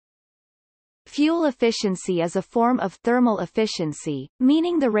Fuel efficiency is a form of thermal efficiency,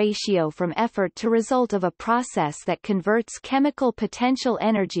 meaning the ratio from effort to result of a process that converts chemical potential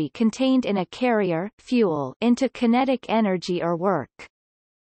energy contained in a carrier fuel into kinetic energy or work.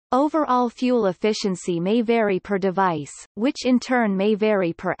 Overall fuel efficiency may vary per device, which in turn may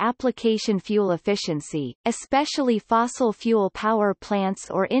vary per application. Fuel efficiency, especially fossil fuel power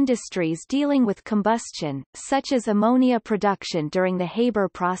plants or industries dealing with combustion, such as ammonia production during the Haber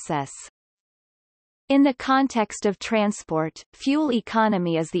process. In the context of transport, fuel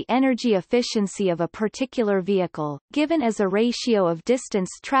economy is the energy efficiency of a particular vehicle, given as a ratio of distance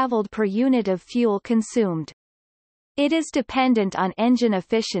traveled per unit of fuel consumed. It is dependent on engine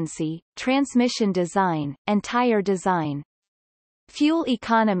efficiency, transmission design, and tire design. Fuel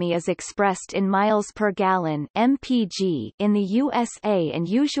economy is expressed in miles per gallon (mpg) in the USA and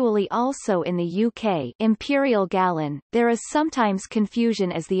usually also in the UK imperial gallon. There is sometimes confusion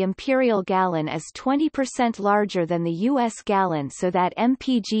as the imperial gallon is 20% larger than the US gallon, so that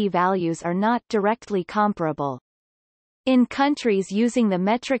mpg values are not directly comparable. In countries using the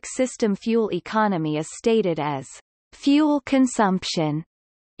metric system, fuel economy is stated as fuel consumption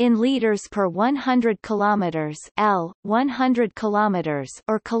in liters per 100 kilometers (L, 100 kilometers)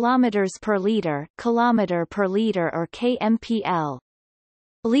 or kilometers per liter, kilometer per liter or kmpl.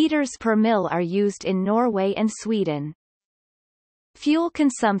 Liters per mil are used in Norway and Sweden. Fuel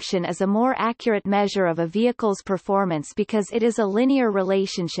consumption is a more accurate measure of a vehicle's performance because it is a linear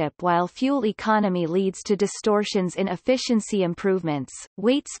relationship, while fuel economy leads to distortions in efficiency improvements.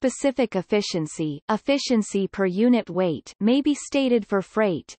 Weight-specific efficiency, efficiency per unit weight, may be stated for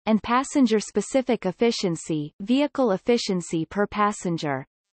freight, and passenger-specific efficiency, vehicle efficiency per passenger.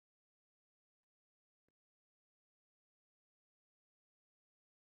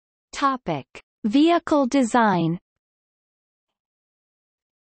 Topic: Vehicle design.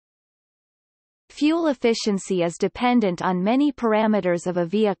 Fuel efficiency is dependent on many parameters of a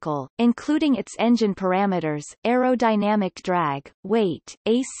vehicle, including its engine parameters, aerodynamic drag, weight,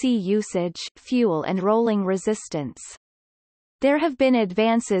 AC usage, fuel and rolling resistance. There have been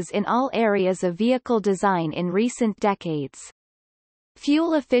advances in all areas of vehicle design in recent decades.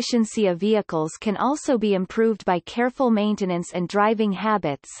 Fuel efficiency of vehicles can also be improved by careful maintenance and driving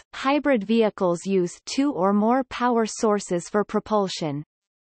habits. Hybrid vehicles use two or more power sources for propulsion.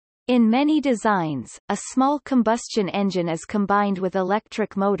 In many designs, a small combustion engine is combined with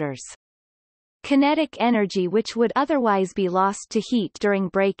electric motors. Kinetic energy which would otherwise be lost to heat during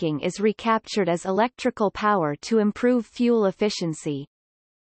braking is recaptured as electrical power to improve fuel efficiency.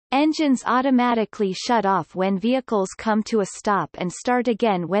 Engines automatically shut off when vehicles come to a stop and start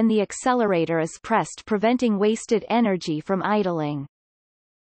again when the accelerator is pressed, preventing wasted energy from idling.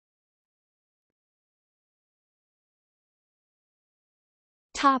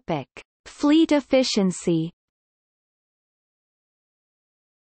 Topic: Fleet efficiency.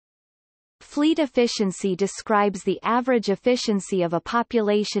 Fleet efficiency describes the average efficiency of a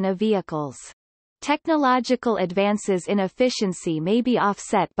population of vehicles. Technological advances in efficiency may be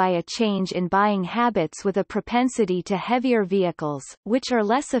offset by a change in buying habits with a propensity to heavier vehicles, which are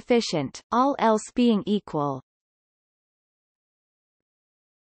less efficient, all else being equal.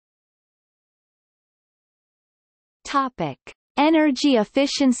 Topic: Energy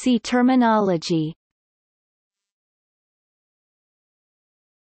efficiency terminology.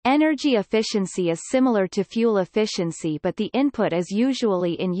 Energy efficiency is similar to fuel efficiency, but the input is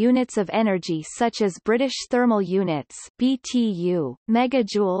usually in units of energy such as British thermal units (BTU),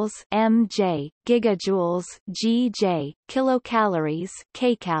 megajoules (mJ), gigajoules (GJ), kilocalories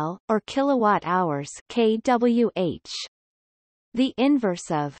 (kcal), or kilowatt-hours (kWh). The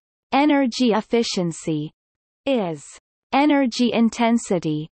inverse of energy efficiency is energy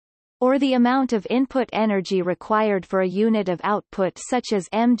intensity, or the amount of input energy required for a unit of output, such as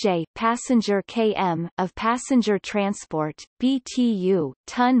mj passenger km of passenger transport, BTU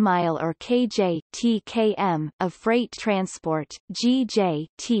ton-mile, or kj t/km of freight transport, GJ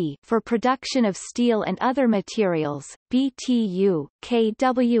t for production of steel and other materials, BTU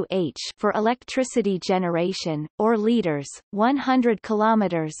kWh for electricity generation, or liters 100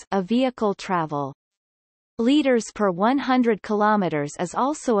 kilometers of vehicle travel. Liters per 100 kilometers is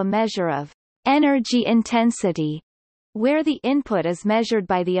also a measure of energy intensity, where the input is measured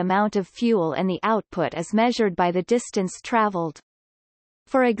by the amount of fuel and the output is measured by the distance traveled.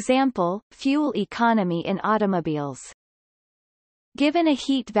 For example, fuel economy in automobiles. Given a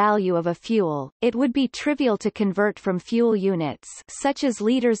heat value of a fuel, it would be trivial to convert from fuel units such as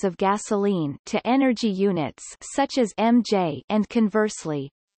liters of gasoline to energy units such as mJ, and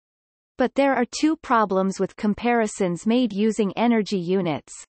conversely. But there are two problems with comparisons made using energy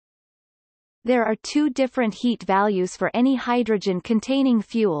units. There are two different heat values for any hydrogen-containing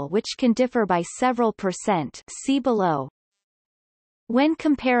fuel which can differ by several percent. See below. When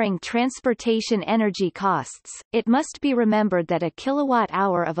comparing transportation energy costs, it must be remembered that a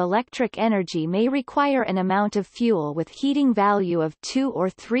kilowatt-hour of electric energy may require an amount of fuel with heating value of 2 or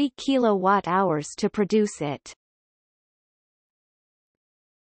 3 kilowatt-hours to produce it.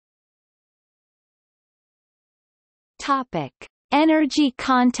 Topic: Energy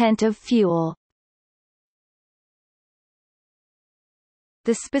content of fuel.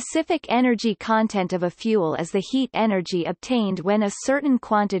 The specific energy content of a fuel is the heat energy obtained when a certain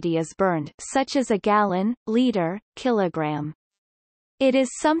quantity is burned, such as a gallon, liter, kilogram. It is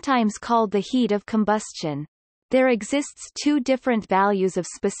sometimes called the heat of combustion. There exists two different values of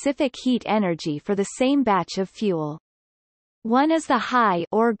specific heat energy for the same batch of fuel. One is the high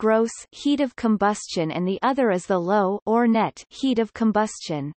or gross heat of combustion and the other is the low or net heat of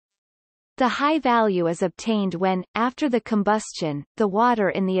combustion. The high value is obtained when, after the combustion, the water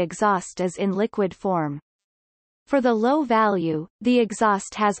in the exhaust is in liquid form. For the low value, the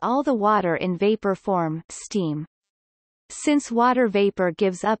exhaust has all the water in vapor form, steam. Since water vapor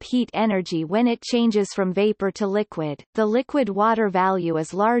gives up heat energy when it changes from vapor to liquid, the liquid water value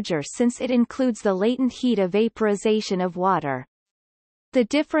is larger since it includes the latent heat of vaporization of water. The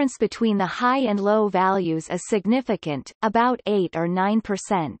difference between the high and low values is significant, about 8 or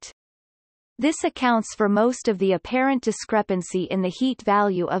 9%. This accounts for most of the apparent discrepancy in the heat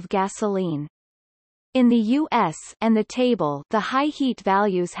value of gasoline. In the U.S. and the table, the high heat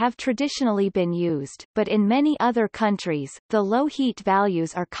values have traditionally been used, but in many other countries, the low heat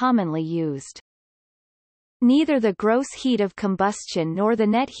values are commonly used. Neither the gross heat of combustion nor the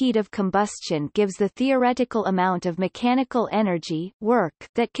net heat of combustion gives the theoretical amount of mechanical energy, work,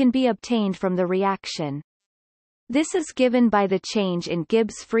 that can be obtained from the reaction. This is given by the change in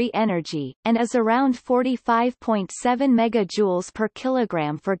Gibbs free energy, and is around 45.7 megajoules per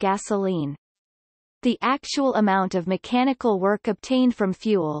kilogram for gasoline. The actual amount of mechanical work obtained from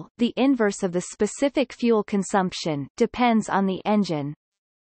fuel, the inverse of the specific fuel consumption, depends on the engine.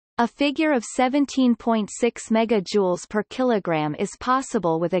 A figure of 17.6 megajoules per kilogram is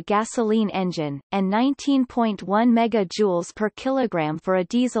possible with a gasoline engine, and 19.1 megajoules per kilogram for a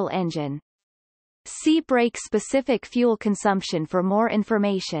diesel engine. See brake-specific fuel consumption for more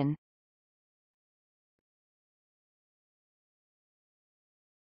information.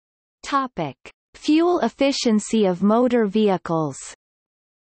 Topic: Fuel efficiency of motor vehicles.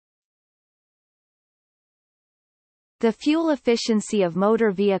 The fuel efficiency of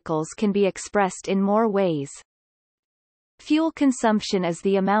motor vehicles can be expressed in more ways. Fuel consumption is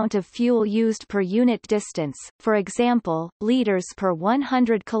the amount of fuel used per unit distance, for example, liters per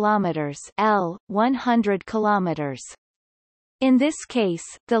 100 kilometers, L, 100 kilometers. In this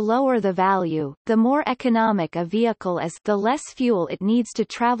case, the lower the value, the more economic a vehicle is, the less fuel it needs to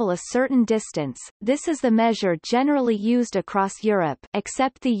travel a certain distance. This is the measure generally used across Europe,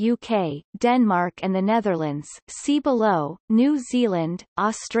 except the UK, Denmark and the Netherlands. See below, New Zealand,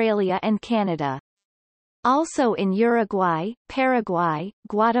 Australia and Canada. Also in Uruguay, Paraguay,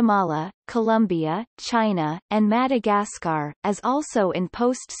 Guatemala, Colombia, China, and Madagascar, as also in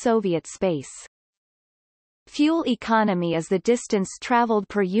post-Soviet space. Fuel economy is the distance traveled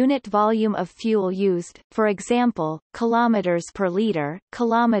per unit volume of fuel used, for example, kilometers per liter,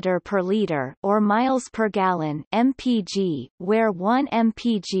 kilometer per liter, or miles per gallon (mpg), where 1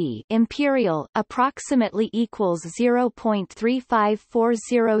 mpg imperial approximately equals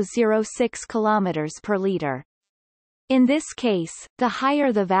 0.354006 kilometers per liter. In this case, the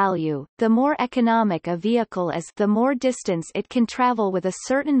higher the value, the more economic a vehicle is, the more distance it can travel with a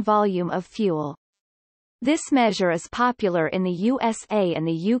certain volume of fuel. This measure is popular in the USA and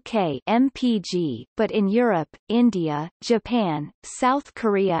the UK (mpg), but in Europe, India, Japan, South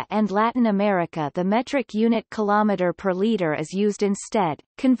Korea and Latin America the metric unit kilometer per liter is used instead,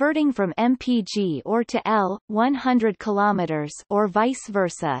 converting from mpg or to L, 100 kilometers or vice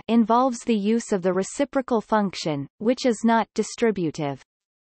versa involves the use of the reciprocal function, which is not distributive.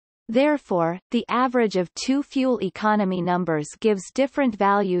 Therefore, the average of two fuel economy numbers gives different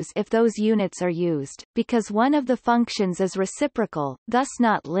values if those units are used, because one of the functions is reciprocal, thus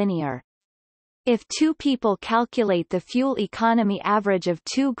not linear. If two people calculate the fuel economy average of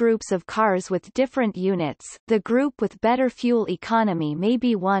two groups of cars with different units, the group with better fuel economy may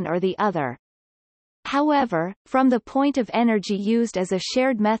be one or the other. However, from the point of energy used as a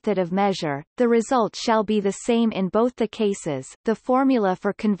shared method of measure, the result shall be the same in both the cases. The formula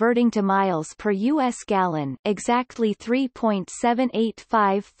for converting to miles per US gallon, exactly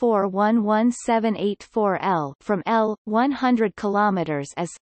 3.7854111784 L from L, 100 kilometers is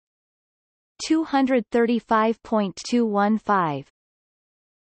 235.215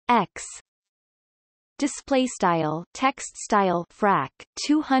 x display style text style frac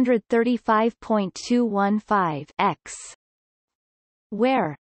 235.215 x,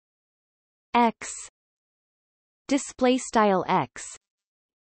 where x display style x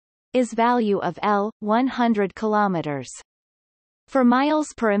is value of L 100 kilometers. For miles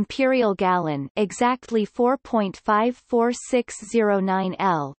per imperial gallon, exactly 4.54609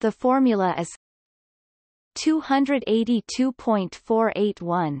 L, the formula is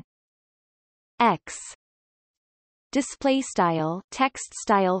 282.481 x display style text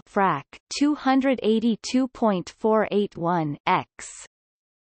style frac 282.481 x.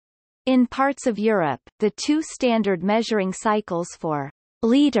 In parts of Europe, the two standard measuring cycles for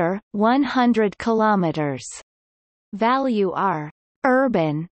liter 100 kilometers value are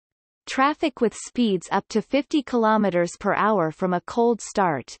urban traffic with speeds up to 50 kilometers per hour from a cold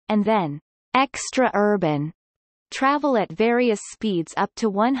start, and then extra-urban travel at various speeds up to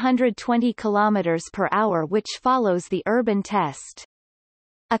 120 kilometers per hour, which follows the urban test.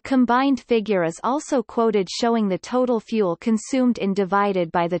 A combined figure is also quoted showing the total fuel consumed in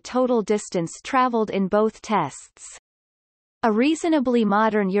divided by the total distance traveled in both tests. A reasonably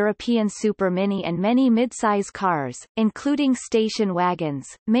modern European Super Mini and many midsize cars, including station wagons,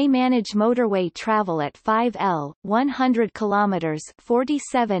 may manage motorway travel at 5L 100 km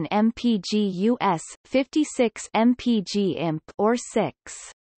 47 mpg US 56 mpg imp or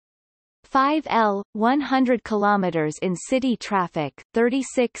 6. 5L 100 km in city traffic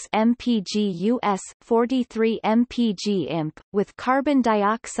 36 mpg US 43 mpg imp, with carbon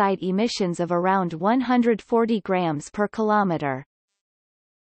dioxide emissions of around 140 grams per kilometer.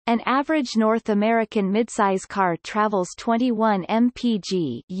 An average North American midsize car travels 21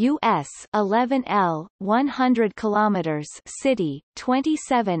 mpg US 11L 100 km city,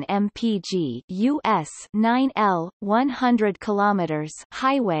 27 mpg US 9L 100 km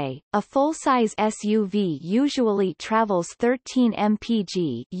highway. A full-size SUV usually travels 13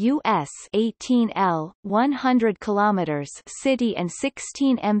 mpg US 18L 100 km city and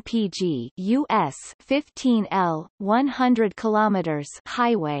 16 mpg US 15L 100 km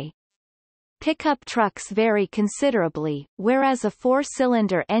highway. Pickup trucks vary considerably, whereas a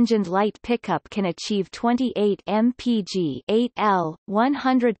four-cylinder engined light pickup can achieve 28 mpg 8L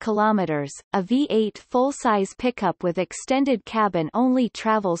 100 km. A V8 full-size pickup with extended cabin only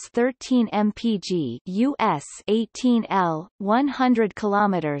travels 13 mpg US 18L 100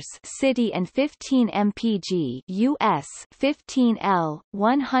 km city and 15 mpg US 15L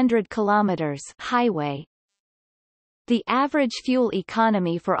 100 km highway. The average fuel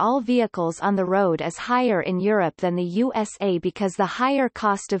economy for all vehicles on the road is higher in Europe than the USA because the higher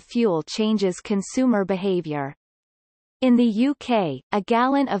cost of fuel changes consumer behavior. In the UK, a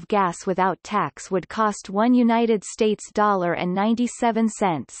gallon of gas without tax would cost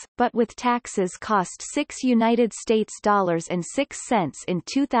 $1.97, but with taxes cost $6.06 in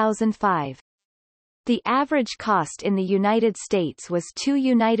 2005. The average cost in the United States was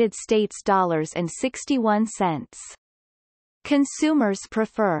 $2.61. Consumers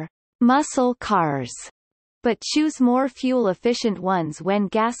prefer muscle cars, but choose more fuel-efficient ones when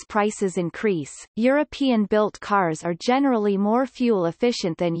gas prices increase. European-built cars are generally more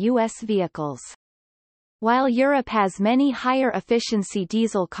fuel-efficient than U.S. vehicles. While Europe has many higher-efficiency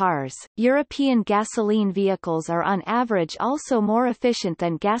diesel cars, European gasoline vehicles are on average also more efficient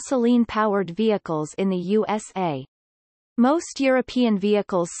than gasoline-powered vehicles in the USA. Most European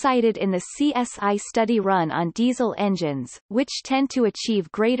vehicles cited in the CSI study run on diesel engines, which tend to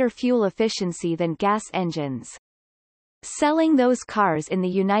achieve greater fuel efficiency than gas engines. Selling those cars in the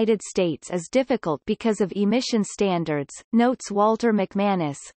United States is difficult because of emission standards, notes Walter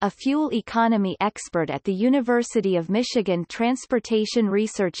McManus, a fuel economy expert at the University of Michigan Transportation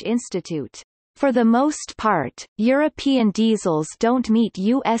Research Institute. For the most part, European diesels don't meet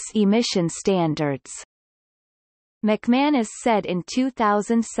U.S. emission standards, McManus said in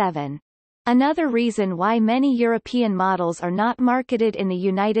 2007. Another reason why many European models are not marketed in the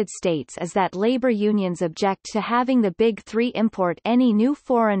United States is that labor unions object to having the Big Three import any new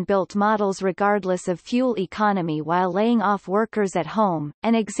foreign-built models regardless of fuel economy while laying off workers at home.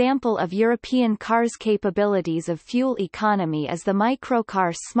 An example of European cars' capabilities of fuel economy is the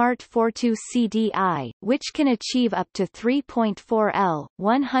microcar Smart Fortwo CDI, which can achieve up to 3.4 L,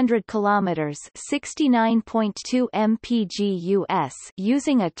 100 km, 69.2 mpg US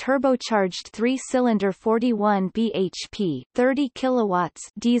using a turbocharged 3-cylinder 41 bhp 30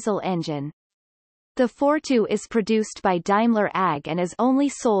 kilowatts diesel engine. The Fortwo is produced by Daimler AG and is only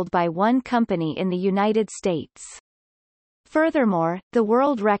sold by one company in the United States. Furthermore, the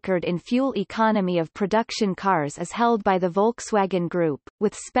world record in fuel economy of production cars is held by the Volkswagen Group,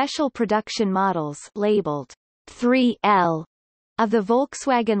 with special production models labeled 3L of the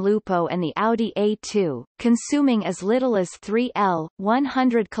Volkswagen Lupo and the Audi A2, consuming as little as 3L,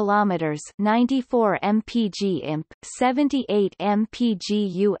 100 km 94 mpg imp, 78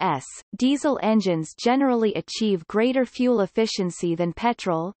 mpg US. Diesel engines generally achieve greater fuel efficiency than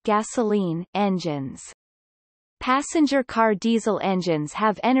petrol, gasoline, engines. Passenger car diesel engines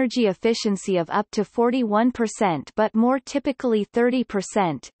have energy efficiency of up to 41% but more typically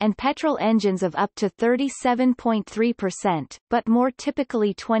 30%, and petrol engines of up to 37.3%, but more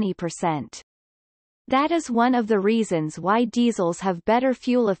typically 20%. That is one of the reasons why diesels have better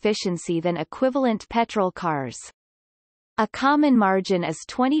fuel efficiency than equivalent petrol cars. A common margin is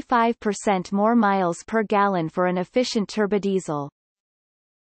 25% more miles per gallon for an efficient turbodiesel.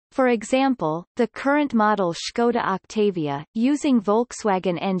 For example, the current model Škoda Octavia, using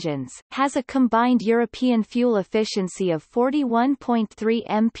Volkswagen engines, has a combined European fuel efficiency of 41.3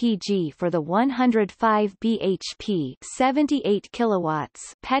 mpg for the 105 bhp 78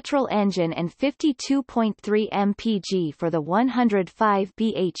 kilowatts petrol engine and 52.3 mpg for the 105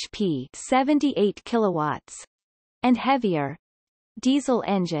 bhp 78 kilowatts and heavier diesel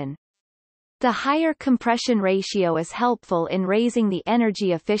engine. The higher compression ratio is helpful in raising the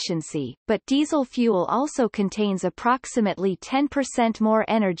energy efficiency, but diesel fuel also contains approximately 10% more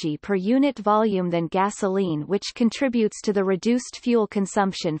energy per unit volume than gasoline, which contributes to the reduced fuel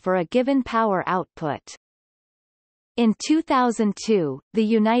consumption for a given power output. In 2002, the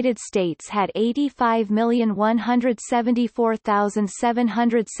United States had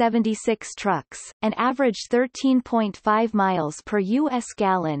 85,174,776 trucks, and averaged 13.5 miles per U.S.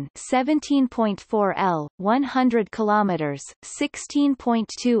 gallon, 17.4 L, 100 kilometers,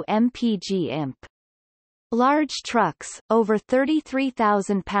 16.2 mpg imp. Large trucks, over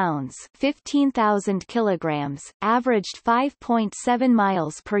 33,000 pounds 15,000 kilograms, averaged 5.7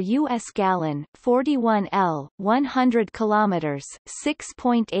 miles per U.S. gallon, 41 L, 100 kilometers,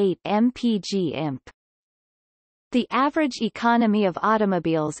 6.8 mpg imp. The average economy of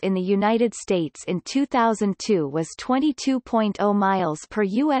automobiles in the United States in 2002 was 22.0 miles per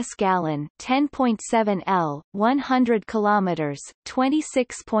U.S. gallon, 10.7 L, 100 kilometers,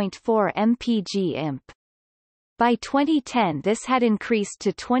 26.4 mpg imp. By 2010 this had increased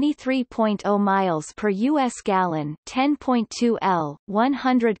to 23.0 miles per U.S. gallon, 10.2 L,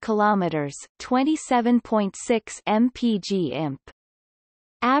 100 kilometers, 27.6 mpg imp.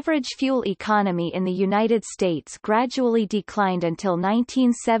 Average fuel economy in the United States gradually declined until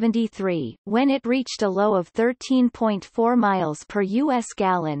 1973, when it reached a low of 13.4 miles per U.S.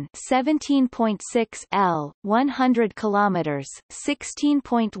 gallon, 17.6 L, 100 kilometers,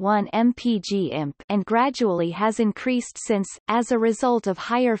 16.1 mpg imp, and gradually has increased since, as a result of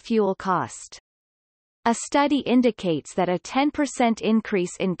higher fuel cost. A study indicates that a 10%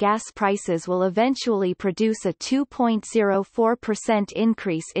 increase in gas prices will eventually produce a 2.04%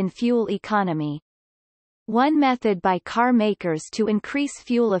 increase in fuel economy. One method by car makers to increase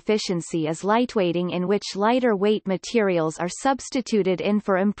fuel efficiency is lightweighting, in which lighter weight materials are substituted in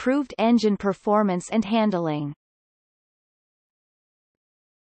for improved engine performance and handling.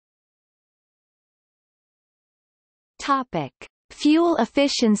 Topic: Fuel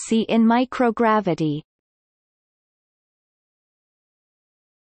efficiency in microgravity.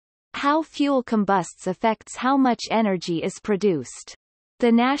 How fuel combusts affects how much energy is produced.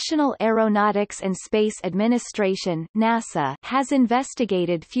 The National Aeronautics and Space Administration (NASA) has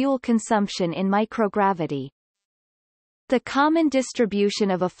investigated fuel consumption in microgravity. The common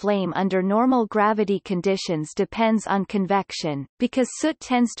distribution of a flame under normal gravity conditions depends on convection, because soot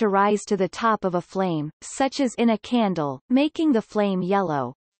tends to rise to the top of a flame, such as in a candle, making the flame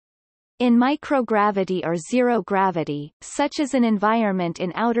yellow. In microgravity or zero gravity, such as an environment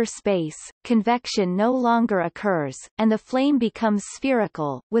in outer space, convection no longer occurs, and the flame becomes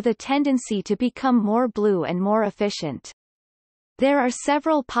spherical, with a tendency to become more blue and more efficient. There are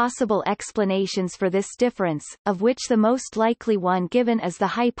several possible explanations for this difference, of which the most likely one given is the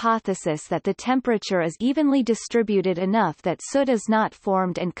hypothesis that the temperature is evenly distributed enough that soot is not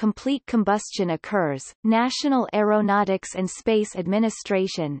formed and complete combustion occurs. National Aeronautics and Space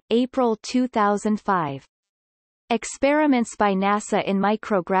Administration, April 2005. Experiments by NASA in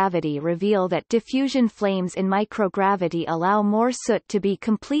microgravity reveal that diffusion flames in microgravity allow more soot to be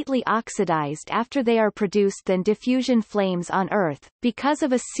completely oxidized after they are produced than diffusion flames on Earth, because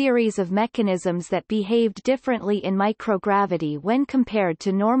of a series of mechanisms that behaved differently in microgravity when compared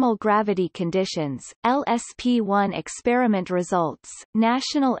to normal gravity conditions. LSP-1 experiment results,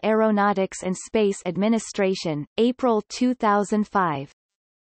 National Aeronautics and Space Administration, April 2005.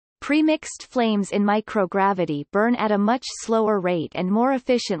 Premixed flames in microgravity burn at a much slower rate and more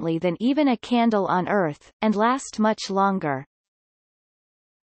efficiently than even a candle on Earth, and last much longer.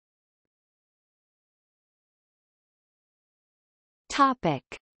 Topic: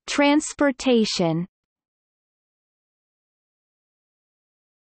 Transportation.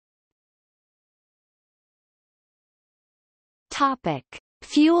 Topic: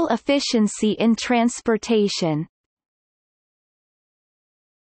 Fuel efficiency in transportation.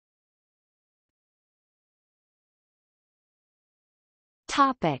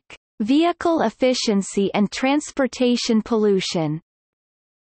 Topic: Vehicle efficiency and transportation pollution.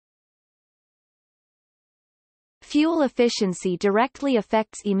 Fuel efficiency directly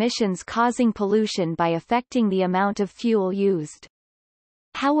affects emissions causing pollution by affecting the amount of fuel used.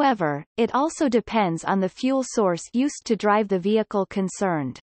 However, it also depends on the fuel source used to drive the vehicle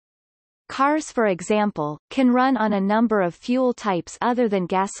concerned. Cars, for example, can run on a number of fuel types other than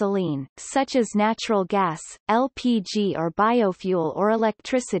gasoline, such as natural gas, LPG or biofuel or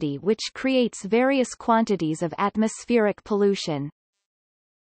electricity, which creates various quantities of atmospheric pollution.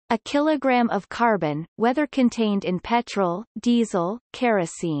 A kilogram of carbon, whether contained in petrol, diesel,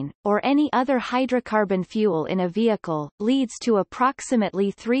 kerosene, or any other hydrocarbon fuel in a vehicle, leads to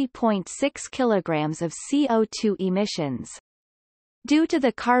approximately 3.6 kilograms of CO2 emissions. Due to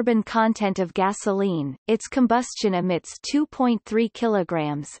the carbon content of gasoline, its combustion emits 2.3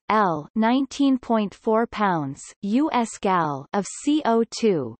 kilograms (L 19.4 pounds) US gal of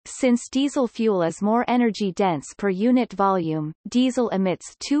CO2. Since diesel fuel is more energy dense per unit volume, diesel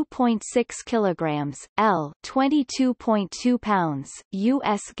emits 2.6 kilograms (L 22.2 pounds)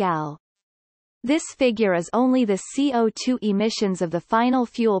 US gal. This figure is only the CO2 emissions of the final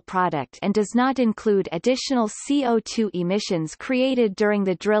fuel product and does not include additional CO2 emissions created during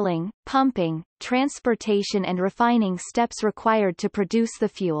the drilling, pumping, transportation and refining steps required to produce the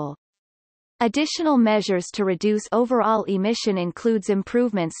fuel. Additional measures to reduce overall emission includes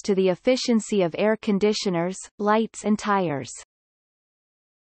improvements to the efficiency of air conditioners, lights and tires.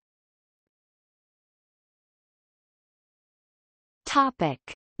 Topic: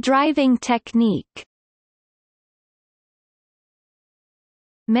 Driving technique.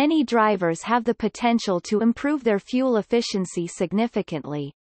 Many drivers have the potential to improve their fuel efficiency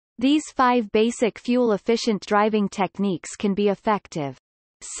significantly. These 5 basic fuel-efficient driving techniques can be effective.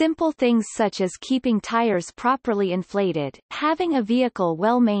 Simple things such as keeping tires properly inflated, having a vehicle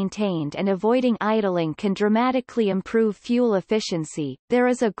well maintained and avoiding idling can dramatically improve fuel efficiency. There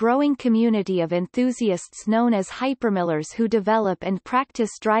is a growing community of enthusiasts known as hypermillers who develop and practice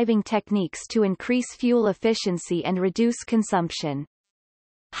driving techniques to increase fuel efficiency and reduce consumption.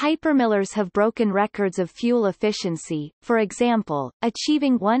 Hypermillers have broken records of fuel efficiency, for example,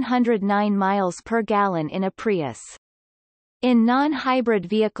 achieving 109 miles per gallon in a Prius. In non-hybrid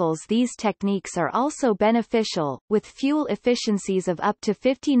vehicles these techniques are also beneficial, with fuel efficiencies of up to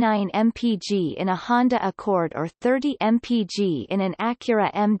 59 mpg in a Honda Accord or 30 mpg in an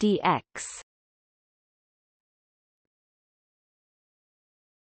Acura MDX.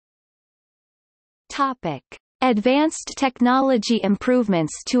 Topic: Advanced technology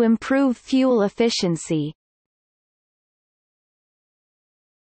improvements to improve fuel efficiency.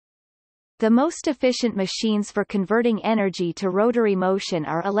 The most efficient machines for converting energy to rotary motion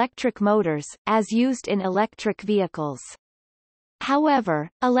are electric motors, as used in electric vehicles. However,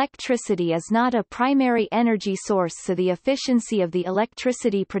 electricity is not a primary energy source, so the efficiency of the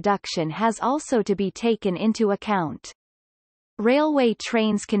electricity production has also to be taken into account. Railway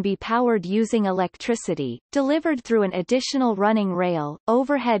trains can be powered using electricity, delivered through an additional running rail,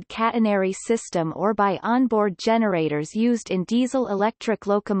 overhead catenary system or by onboard generators used in diesel-electric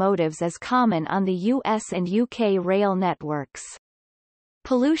locomotives as common on the US and UK rail networks.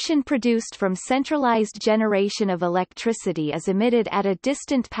 Pollution produced from centralized generation of electricity is emitted at a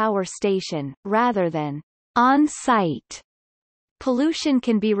distant power station, rather than on-site. Pollution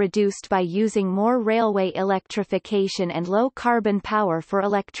can be reduced by using more railway electrification and low-carbon power for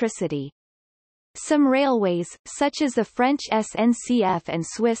electricity. Some railways, such as the French SNCF and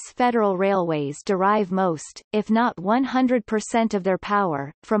Swiss Federal Railways, derive most, if not 100% of their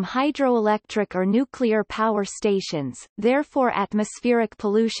power, from hydroelectric or nuclear power stations, therefore atmospheric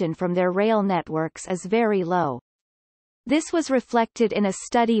pollution from their rail networks is very low. This was reflected in a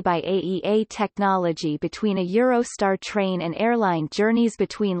study by AEA Technology between a Eurostar train and airline journeys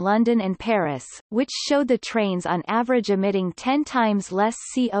between London and Paris, which showed the trains on average emitting 10 times less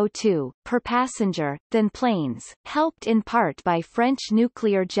CO2 per passenger than planes, helped in part by French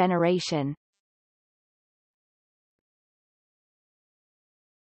nuclear generation.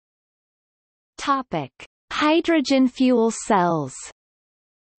 Topic: Hydrogen fuel cells.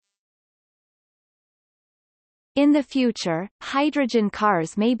 In the future, hydrogen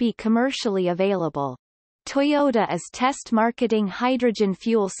cars may be commercially available. Toyota is test marketing hydrogen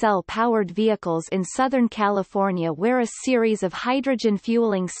fuel cell-powered vehicles in Southern California, where a series of hydrogen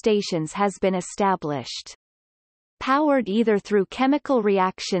fueling stations has been established. Powered either through chemical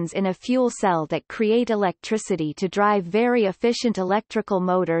reactions in a fuel cell that create electricity to drive very efficient electrical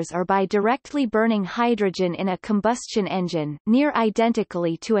motors, or by directly burning hydrogen in a combustion engine, near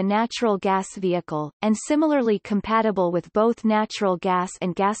identically to a natural gas vehicle, and similarly compatible with both natural gas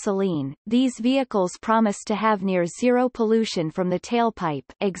and gasoline, these vehicles promise to have near zero pollution from the tailpipe,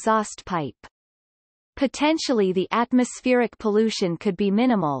 exhaust pipe. Potentially the atmospheric pollution could be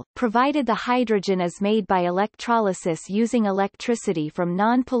minimal, provided the hydrogen is made by electrolysis using electricity from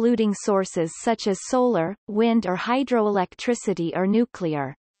non-polluting sources such as solar, wind or hydroelectricity or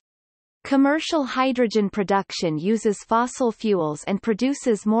nuclear. Commercial hydrogen production uses fossil fuels and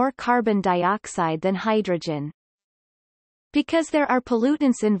produces more carbon dioxide than hydrogen. Because there are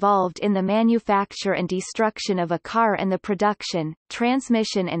pollutants involved in the manufacture and destruction of a car and the production,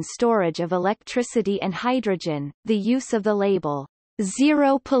 transmission and storage of electricity and hydrogen, the use of the label,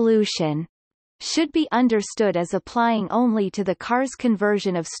 zero pollution, should be understood as applying only to the car's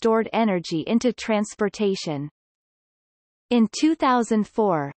conversion of stored energy into transportation. In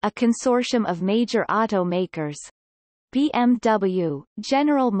 2004, a consortium of major automakers, BMW,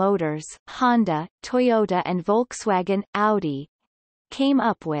 General Motors, Honda, Toyota and Volkswagen, Audi, came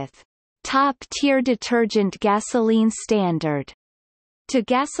up with top-tier detergent gasoline standard to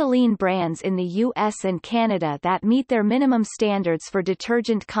gasoline brands in the US and Canada that meet their minimum standards for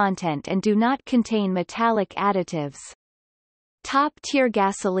detergent content and do not contain metallic additives. Top-tier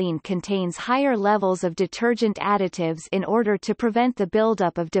gasoline contains higher levels of detergent additives in order to prevent the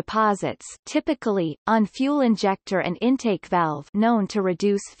buildup of deposits, typically, on fuel injector and intake valve, known to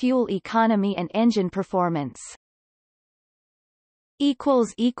reduce fuel economy and engine performance.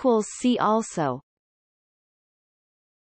 See also